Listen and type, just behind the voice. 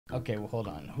Okay, well, hold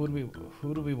on. Who do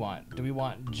we want? Do we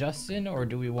want Justin or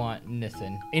do we want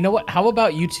Nathan? You know what? How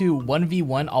about you two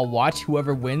 1v1? I'll watch.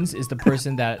 Whoever wins is the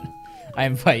person that I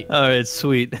invite. All right,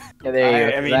 sweet. Yeah, there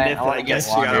you go. I mean, I guess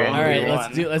you got All right,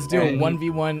 let's do a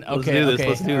 1v1. Okay, let's do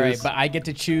this. All right, but I get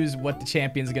to choose what the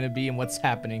champion's gonna be and what's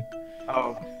happening.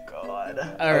 Oh God.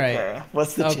 All right. Okay.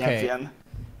 What's the champion?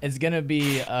 It's gonna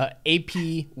be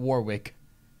AP Warwick.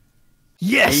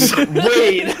 Yes.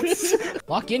 Wait.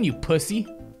 Lock in, you pussy.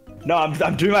 No,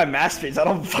 I'm doing my masterpiece. I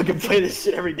don't fucking play this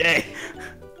shit every day.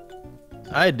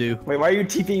 I do. Wait, why are you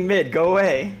TPing mid? Go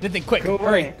away. Nathan, quick, Go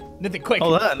hurry. away. Nathan, quick.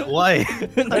 Hold on. Why?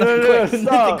 No, Nathan,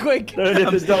 stop. quick.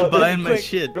 I'm still buying my quick.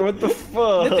 shit. What the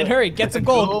fuck? Nathan, hurry, get some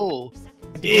gold. Goal.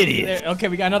 Idiot. There, okay,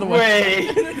 we got another one.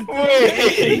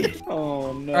 Wait.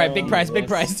 Oh no. All right, big prize, big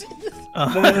prize.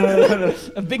 No.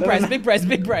 Big prize, big prize,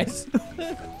 big prize.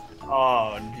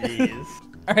 Oh jeez.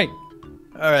 All right.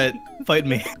 All right, fight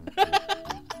me.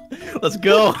 Let's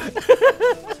go.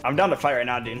 I'm down to fight right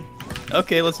now, dude.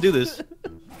 Okay, let's do this.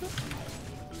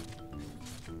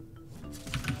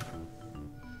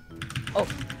 Oh!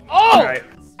 All right.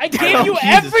 I gave you Jesus.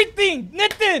 everything,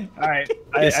 Nathan. All right.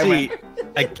 See,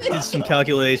 I did some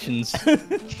calculations. All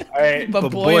right. But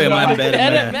boy, am I bad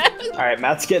at math. All right.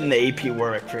 Matt's getting the AP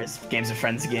Warwick for his Games of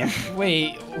Friends game.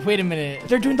 Wait a minute.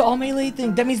 They're doing the all melee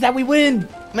thing. That means that we win.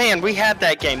 Man, we had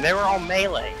that game. They were all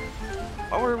melee.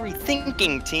 What were we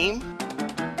thinking, team?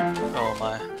 Oh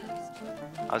my.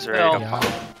 I was ready to pop.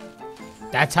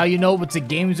 That's how you know it's a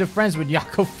Games of Friends when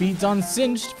Yako feeds on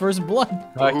Singed First Blood.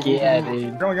 Fuck yeah,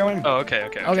 dude. Going. Oh, okay.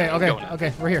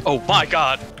 Okay, we're here. Oh my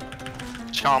god.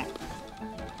 Chomp.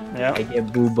 Yeah. I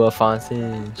get boo buff on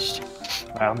Singed.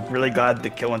 I'm really glad the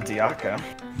kill went to Yako.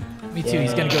 Me too.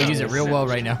 He's gonna go use it real well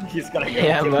right now. He's gonna go.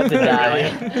 Yeah, I'm about to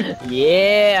die.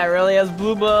 Yeah, I really has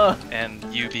blue buff. And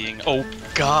you being. Oh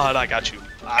god, I got you.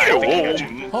 I think I got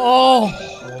you. Oh,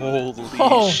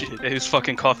 Holy shit. His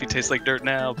fucking coffee tastes like dirt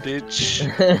now,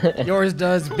 bitch. yours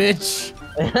does, bitch.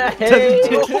 Hey.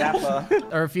 Kappa.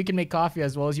 Or if you can make coffee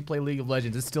as well as you play League of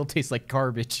Legends, it still tastes like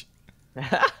garbage.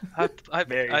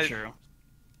 Very true.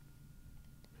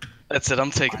 That's it.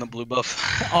 I'm taking the blue buff.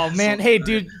 Oh man, hey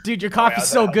dude, your coffee's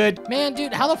so good. Man,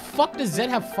 dude, how the fuck does Zed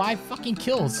have 5 fucking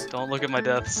kills? Don't look at my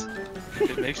deaths.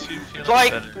 It makes you feel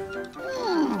Like- better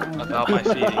about my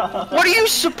feeding. What are you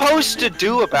supposed to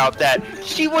do about that?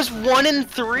 She was 1 in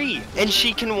 3, and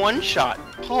she can one-shot.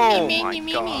 Oh my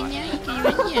god.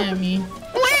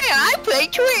 Well, I play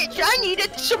Twitch. I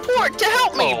needed support to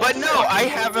help me, but no, I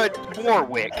have a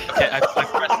Warwick. Okay, I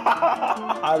pressed.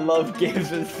 I love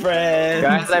Games with Friends.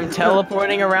 Guys, I'm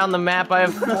teleporting around the map. I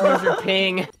have 400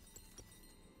 ping.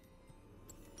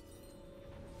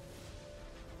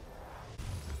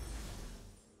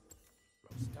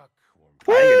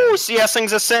 Woo!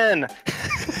 CSing's a sin.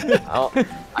 Oh,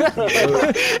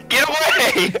 Get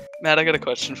away! Matt, I got a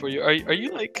question for you. Are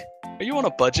you on a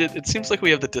budget? It seems like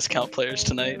we have the discount players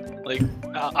tonight. Like,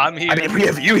 I'm here. I mean, we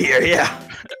have you here, yeah.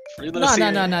 No.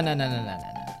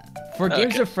 For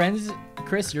Games of Friends,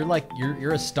 Chris,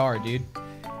 you're a star, dude.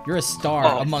 You're a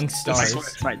star among stars.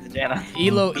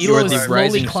 Elo You are is the slowly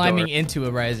rising climbing star. into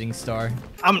a rising star.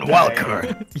 I'm the wild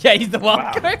card. Yeah, he's the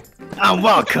wild card. I'm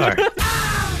wild card.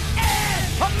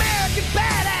 American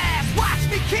badass, watch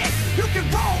me kick. You can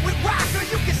roll with rock or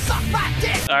you can suck my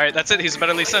dick. Alright, that's it. He's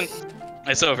better Lee Sin.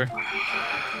 It's over.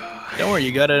 Don't worry,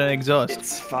 you got an exhaust.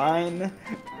 It's fine.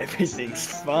 Everything's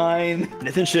fine.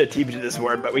 Nathan should have TP'd to this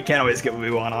word, but we can't always get what we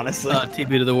want, honestly.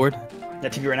 TP to the ward. Yeah,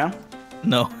 TP right now?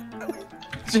 No.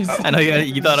 I know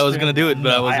you thought I was gonna do it,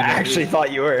 but I I wasn't. actually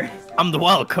thought you were. I'm the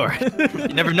wild card. You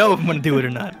never know if I'm gonna do it or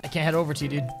not. I can't head over to you,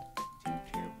 dude.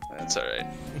 That's alright.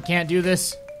 You can't do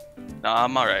this. No,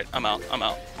 I'm alright. I'm out.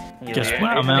 Just when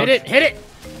I'm out. Hit it!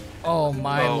 Oh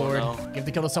my lord. No. Give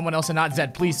the kill to someone else and not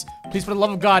Zed, please. Please, for the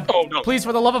love of God. Oh, no. Please,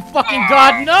 for the love of fucking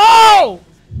God, no!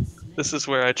 This is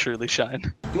where I truly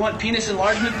shine. You want penis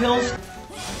enlargement pills?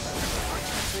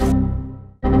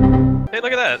 Hey,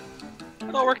 look at that.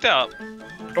 It all worked out.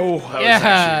 Oh, that was Yeah,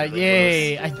 actually really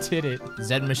yay, I did it.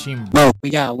 Zed machine. Bro, we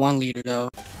got 1 leader though.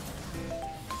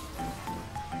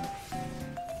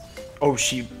 close. Oh,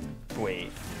 she.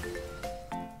 Wait.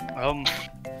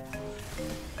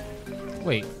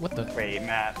 Wait, what the? Wait,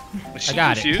 Matt. Was she I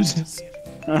got confused? it.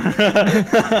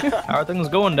 How are things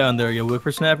going down there, you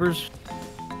whippersnappers?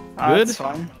 Good? Good?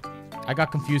 Fine. I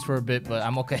got confused for a bit, but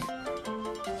I'm okay.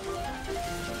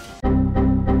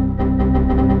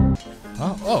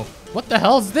 Oh, what the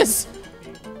hell is this?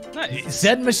 Nice.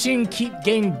 Zed machine keep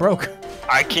getting broke.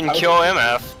 I can kill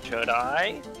MF. Should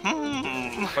I?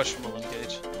 Questionable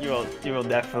engage. You will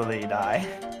definitely die.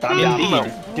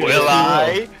 Will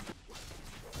I?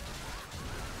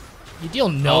 You deal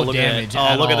no look damage at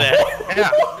that. at Oh, look all. at that. Yeah,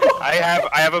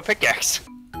 I have a pickaxe.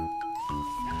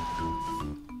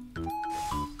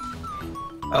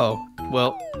 Oh,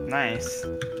 well, Nice.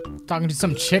 Talking to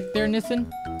some chick there, Nathan?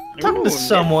 talking to Ooh,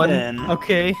 someone. Nathan.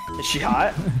 Okay. Is she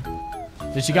hot?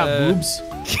 Did she got boobs?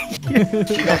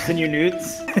 She got in your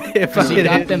newts? If I She could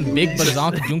got hit them big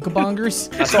bazonka junkabongers?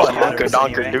 That's all Honka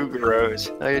Donka anyway.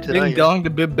 Doogaros. ding dong to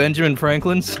Bib Benjamin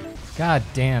Franklin's. God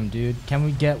damn, dude. Can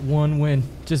we get one win?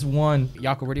 Just one.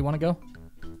 Yako, where do you want to go?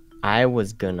 I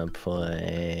was gonna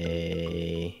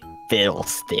play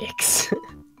Fiddlesticks.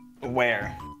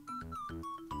 Where?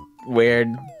 Where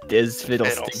does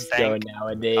Fiddlesticks go Fiddlestick.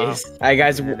 nowadays? Alright,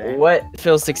 guys, what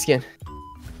Fiddlesticks skin?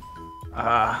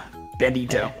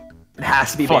 Bandito. It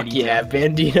has to be Fuck Bandito. yeah,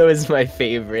 Bandito is my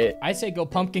favorite. I say go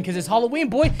pumpkin because it's Halloween,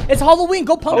 boy. It's Halloween.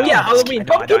 Go pumpkin. Oh yeah, Halloween I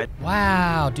know, I pumpkin.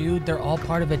 Wow, dude. They're all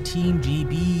part of a team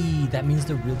GB. That means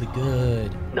they're really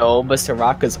good. No, but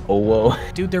Soraka's Owo.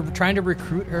 Dude, they're trying to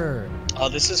recruit her. Oh,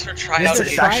 this is her tryout. This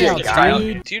is it's actually a tryouts, guy.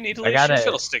 dude. Do you need a I leash? gotta- You're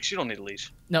Fiddlesticks. You don't need a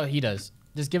leash. No, he does.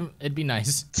 Just give him. It'd be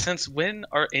nice. Since when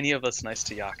are any of us nice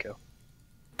to Yako?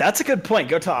 That's a good point.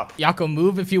 Go top. Yako,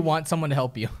 move if you want someone to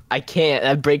help you. I can't.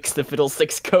 That breaks the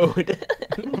Fiddlesticks code.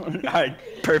 Alright,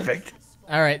 perfect.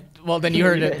 All right. Well, then you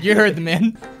heard it. You heard the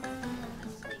man.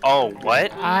 Oh,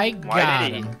 what? I Why got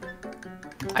did he- him.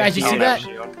 Guys, you Oh, see no, that?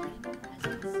 shield.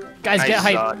 Guys, Nice get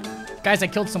hype. shot. Guys, I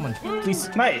killed someone. Please.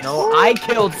 Nice. No, I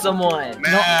killed someone.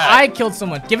 No, I killed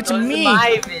someone. Give it to It was me.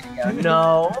 my video.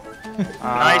 No.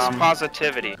 Nice Um,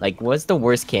 positivity. Like, what's the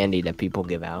worst candy that people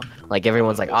give out? Like,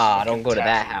 everyone's like, ah, don't go to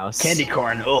that house. Candy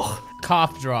corn. Ugh.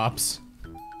 Cough drops.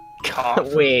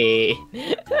 Cough. Wait.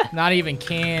 Not even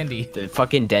candy. The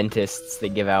fucking dentists, they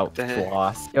give out The heck?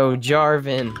 floss. Yo,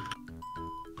 Jarvin,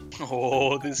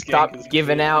 Oh, this game stop is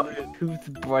giving good. out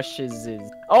toothbrushes.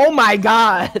 Oh my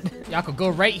god! Yako, go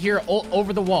right here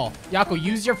over the wall. Yako,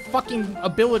 use your fucking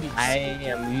abilities. I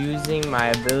am using my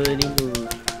ability move.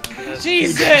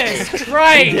 Jesus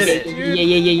Christ!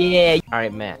 Yeah.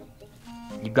 Alright, Matt.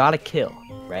 You gotta kill,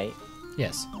 right?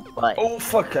 Yes. But Oh,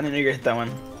 fuck. I didn't know you hit that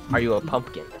one. are you a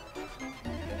pumpkin?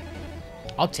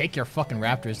 I'll take your fucking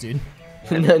raptors, dude.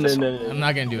 No. I'm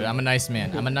not gonna do it. I'm a nice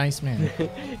man. I'm a nice man.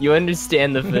 You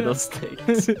understand the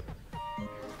fiddlesticks. You're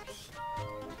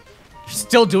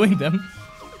still doing them.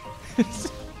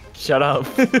 Shut up.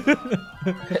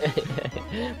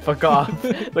 Fuck off.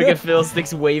 Look at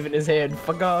Fiddlesticks waving his hand.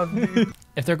 Fuck off, dude.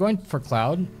 If they're going for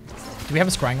Cloud, do we have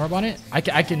a scrying orb on it? I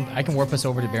can warp us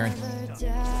over to Baron.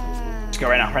 Let's go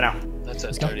right now. Right now. That's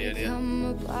a go. dirty idea.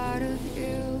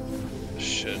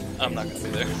 Shit, I'm not gonna be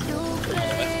there.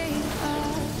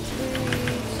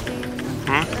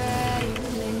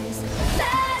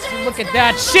 Look at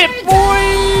that shit,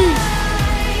 boy!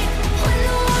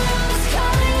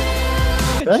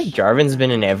 I feel like Jarvin's been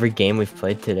in every game we've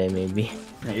played today, maybe.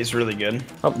 Yeah, he's really good.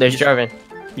 Oh, there's Jarvin.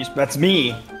 That's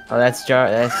me. Oh, that's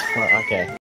that's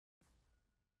okay.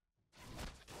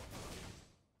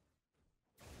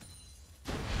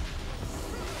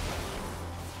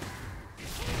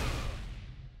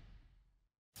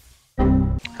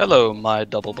 Hello, my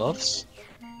double buffs.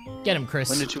 Get him, Chris.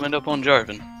 When did you end up on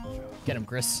Jarvan? Get him,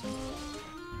 Chris.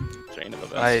 Train of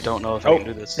events. I don't know if I Oh, can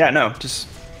do this. yeah, no. Just.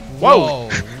 Whoa!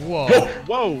 Whoa!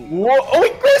 Whoa! Whoa. Oh,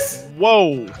 wait, Chris!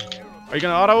 Whoa! Are you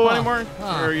gonna auto Huh. anymore?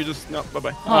 Huh. Or are you just no? Bye bye.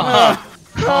 Uh-huh.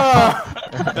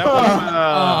 That was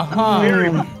Uh-huh. very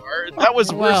hard. That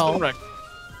was worse Well. than wreck.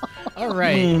 All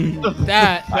right.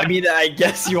 That I mean, I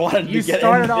guess you wanted you to get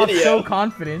started in off video. so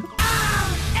confident. American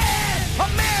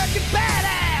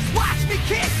badass, watch me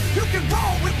kick. You can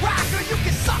roll with rock or you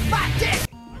can suck my dick.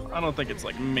 I don't think it's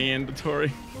like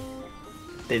mandatory.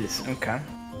 They just, okay.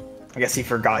 I guess he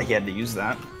forgot he had to use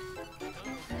that.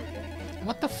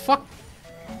 What the fuck?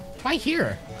 Why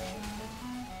here?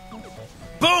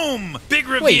 Boom! Big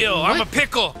reveal, I'm I'm a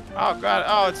pickle. Oh god!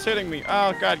 Oh, it's hitting me!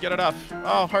 Oh god! Get it off!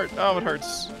 Oh heart! Oh, it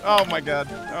hurts! Oh my god!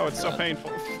 Oh, it's so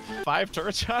painful. 5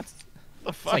 turret shots?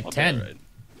 The fuck? like 10.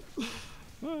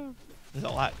 There's a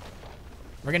lot.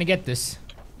 We're gonna get this,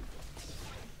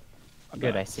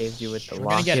 Good, I saved you with the We're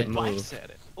gonna get rocket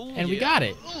it. move. and we got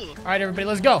it. All right, everybody,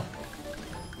 let's go.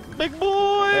 Big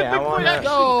boy! Hey, I big boy! wanna- Let's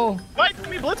go. Fight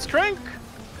me, Blitzcrank!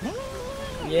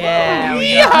 Yeah.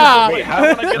 Yeah. Wait, how do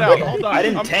I get out? Hold on. I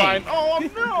didn't I'm tank. fine. Oh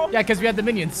no! Yeah, because we had the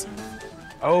minions.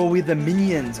 Oh, we had the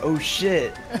minions. Oh,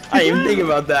 shit. I didn't even think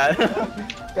about that.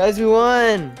 Guys, we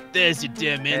won. There's your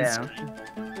damn Yeah.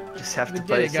 Just have to did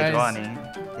play it, guys.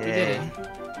 Sidwani. We did it.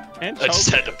 And I just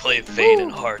had to play Vayne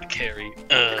and hard carry.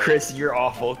 Chris, you're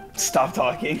awful. Stop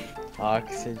talking.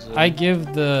 Oxygen. I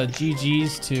give the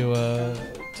GGs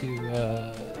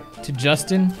to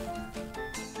Justin.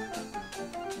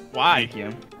 Why? Thank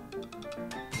you.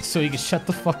 So you can shut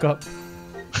the fuck up.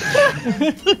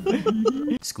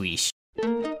 Squeeze.